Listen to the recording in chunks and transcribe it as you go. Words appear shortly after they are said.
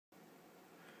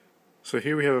So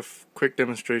here we have a quick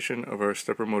demonstration of our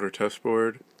stepper motor test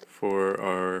board for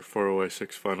our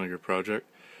 4OI6 final year project.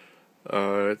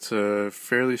 It's a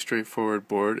fairly straightforward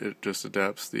board. It just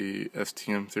adapts the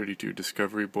STM32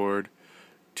 Discovery board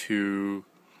to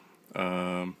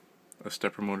a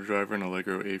stepper motor driver, an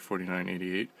Allegro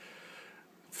A4988,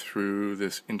 through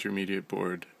this intermediate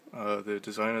board. The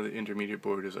design of the intermediate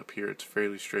board is up here. It's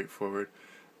fairly straightforward.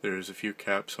 There's a few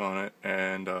caps on it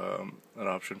and an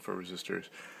option for resistors.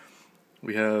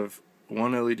 We have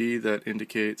one LED that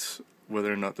indicates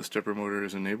whether or not the stepper motor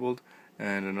is enabled,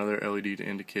 and another LED to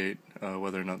indicate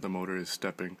whether or not the motor is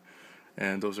stepping.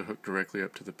 And those are hooked directly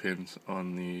up to the pins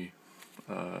on the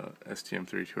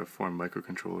STM32F4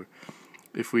 microcontroller.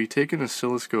 If we take an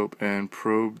oscilloscope and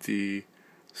probe the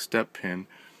step pin,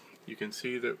 you can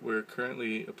see that we're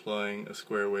currently applying a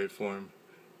square waveform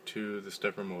to the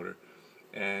stepper motor,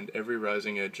 and every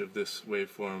rising edge of this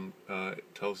waveform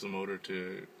tells the motor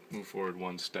to move forward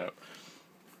one step.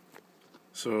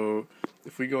 So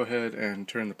if we go ahead and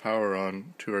turn the power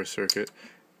on to our circuit,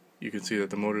 you can see that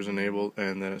the motor is enabled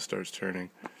and then it starts turning,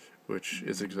 which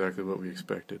is exactly what we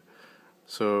expected.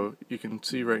 So you can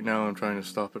see right now I'm trying to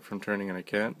stop it from turning and I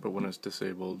can't, but when it's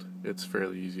disabled it's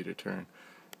fairly easy to turn.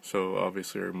 So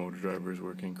obviously our motor driver is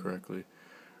working correctly.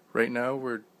 Right now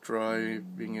we're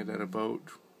driving it at about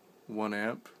 1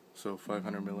 amp, so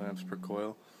 500 milliamps per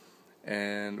coil,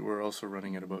 and we're also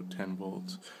running at about 10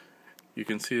 volts. You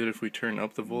can see that if we turn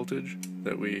up the voltage,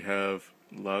 that we have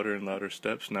louder and louder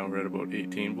steps. Now we're at about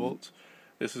 18 volts.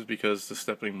 This is because the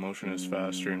stepping motion is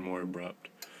faster and more abrupt.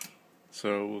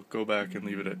 So we'll go back and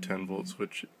leave it at 10 volts,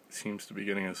 which seems to be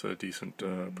getting us a decent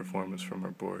performance from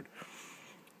our board.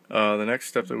 The next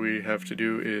step that we have to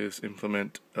do is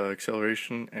implement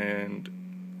acceleration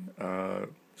and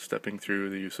stepping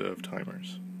through the use of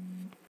timers.